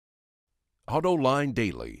Autoline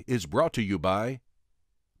Daily is brought to you by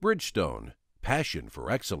Bridgestone, passion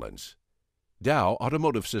for excellence. Dow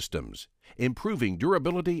Automotive Systems, improving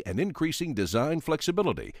durability and increasing design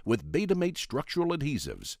flexibility with Betamate structural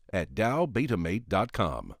adhesives at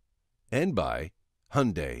dowbetamate.com. And by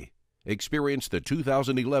Hyundai. Experience the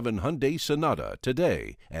 2011 Hyundai Sonata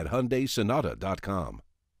today at HyundaiSonata.com.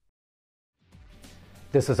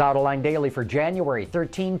 This is Autoline Daily for January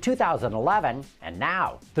 13, 2011, and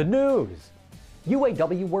now, the news.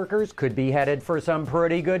 UAW workers could be headed for some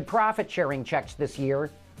pretty good profit-sharing checks this year.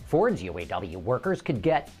 Ford's UAW workers could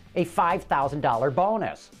get a $5,000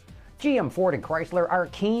 bonus. GM, Ford, and Chrysler are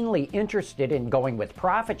keenly interested in going with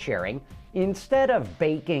profit-sharing instead of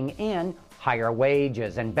baking in higher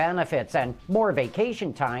wages and benefits and more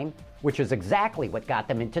vacation time, which is exactly what got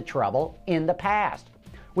them into trouble in the past.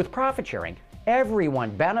 With profit-sharing, everyone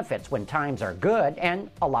benefits when times are good and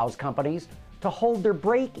allows companies to hold their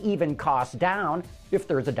break-even costs down if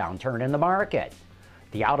there's a downturn in the market.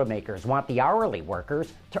 The automakers want the hourly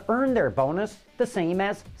workers to earn their bonus the same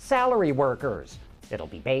as salary workers. It'll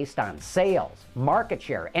be based on sales, market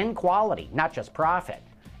share, and quality, not just profit.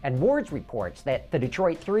 And Wards reports that the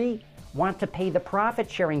Detroit Three want to pay the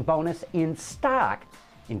profit-sharing bonus in stock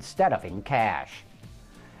instead of in cash.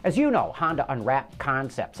 As you know, Honda unwrapped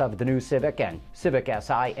concepts of the new Civic and Civic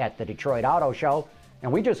Si at the Detroit Auto Show,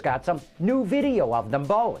 and we just got some new video of them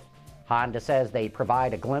both. Honda says they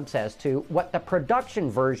provide a glimpse as to what the production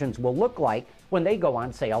versions will look like when they go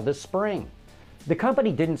on sale this spring. The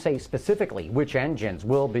company didn't say specifically which engines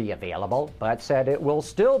will be available, but said it will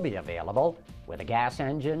still be available with a gas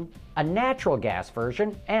engine, a natural gas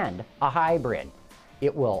version, and a hybrid.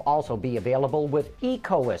 It will also be available with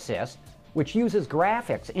Eco Assist, which uses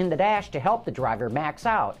graphics in the dash to help the driver max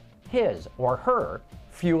out his or her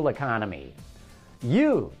fuel economy.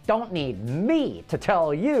 You don't need me to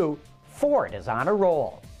tell you Ford is on a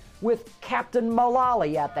roll. With Captain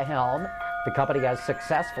Mullally at the helm, the company has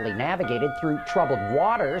successfully navigated through troubled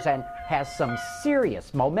waters and has some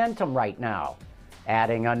serious momentum right now.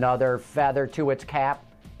 Adding another feather to its cap,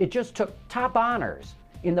 it just took top honors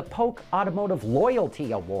in the Polk Automotive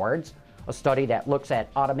Loyalty Awards, a study that looks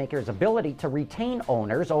at automakers' ability to retain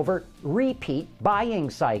owners over repeat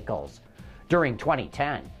buying cycles. During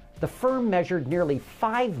 2010, the firm measured nearly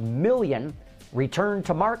 5 million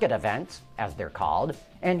return-to-market events, as they're called,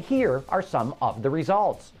 and here are some of the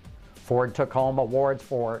results. Ford took home awards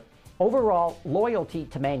for overall loyalty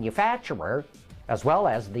to manufacturer, as well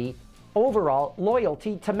as the overall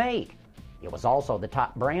loyalty to make. It was also the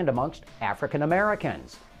top brand amongst African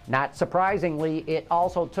Americans. Not surprisingly, it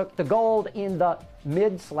also took the gold in the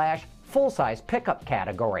mid/full-size pickup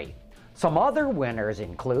category. Some other winners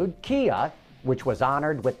include Kia, which was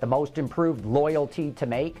honored with the Most Improved Loyalty to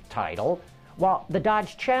Make title, while the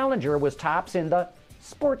Dodge Challenger was tops in the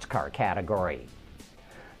sports car category.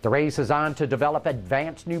 The race is on to develop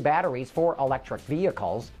advanced new batteries for electric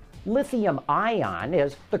vehicles. Lithium-ion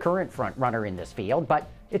is the current front-runner in this field, but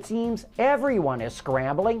it seems everyone is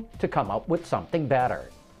scrambling to come up with something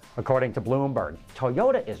better. According to Bloomberg,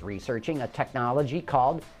 Toyota is researching a technology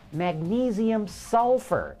called magnesium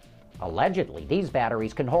sulfur. Allegedly, these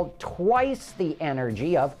batteries can hold twice the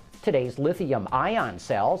energy of today's lithium-ion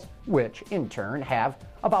cells, which in turn have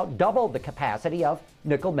about double the capacity of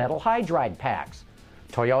nickel metal hydride packs.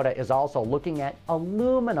 Toyota is also looking at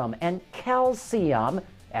aluminum and calcium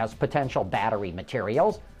as potential battery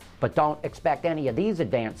materials, but don't expect any of these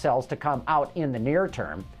advanced cells to come out in the near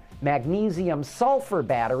term. Magnesium sulfur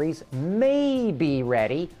batteries may be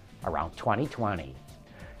ready around 2020.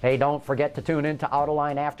 Hey, don't forget to tune in to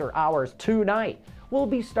Autoline After Hours tonight. We'll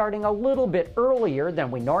be starting a little bit earlier than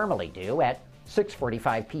we normally do at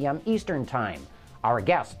 6:45 p.m. Eastern Time. Our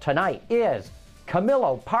guest tonight is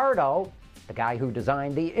Camillo Pardo, the guy who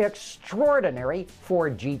designed the extraordinary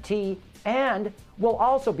Ford GT, and will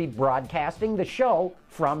also be broadcasting the show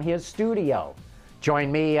from his studio.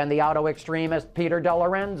 Join me and the auto extremist Peter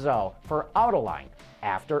DeLorenzo for Autoline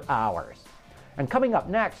After Hours. And coming up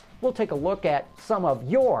next, we'll take a look at some of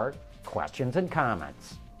your questions and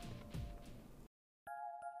comments.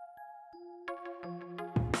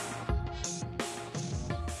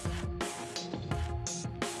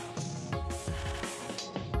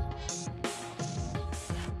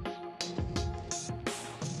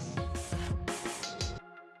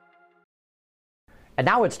 And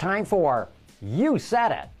now it's time for You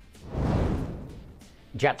Said It.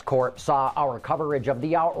 Jets Corp saw our coverage of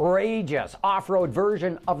the outrageous off-road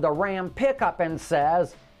version of the Ram pickup and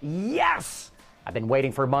says, yes! I've been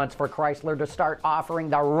waiting for months for Chrysler to start offering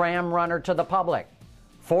the Ram Runner to the public.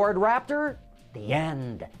 Ford Raptor? The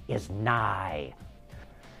end is nigh.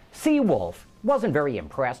 Seawolf wasn't very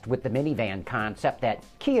impressed with the minivan concept that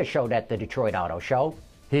Kia showed at the Detroit Auto Show.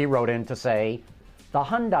 He wrote in to say, "The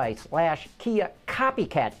Hyundai/Kia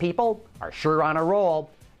copycat people are sure on a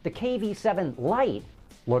roll. The KV7 Lite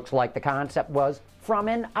looks like the concept was from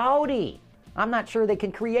an Audi. I'm not sure they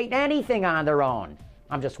can create anything on their own.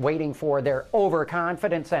 I'm just waiting for their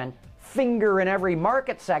overconfidence and finger in every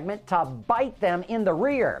market segment to bite them in the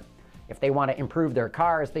rear. If they want to improve their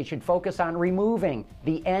cars, they should focus on removing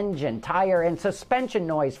the engine, tire, and suspension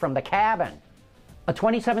noise from the cabin. A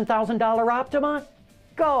 $27,000 Optima?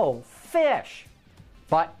 Go fish!"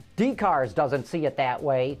 But D-Cars doesn't see it that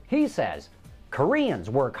way. He says, "Koreans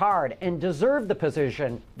work hard and deserve the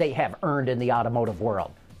position they have earned in the automotive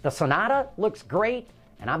world. The Sonata looks great,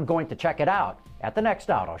 and I'm going to check it out at the next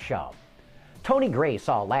auto show." Tony Gray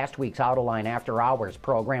saw last week's Autoline After Hours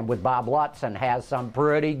program with Bob Lutz and has some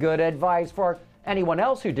pretty good advice for anyone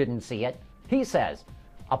else who didn't see it. He says,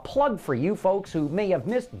 "A plug for you folks who may have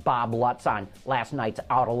missed Bob Lutz on last night's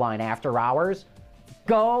Autoline After Hours.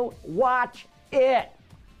 Go watch it."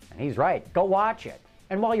 And he's right, go watch it.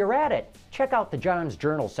 And while you're at it, check out the John's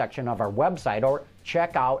Journal section of our website or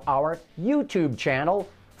check out our YouTube channel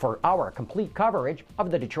for our complete coverage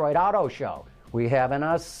of the Detroit Auto Show. We have an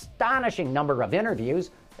astonishing number of interviews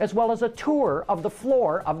as well as a tour of the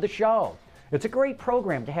floor of the show. It's a great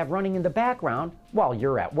program to have running in the background while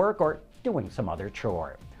you're at work or doing some other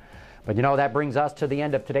chore. But that brings us to the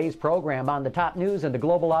end of today's program on the top news in the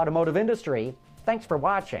global automotive industry. Thanks for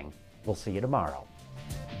watching. We'll see you tomorrow.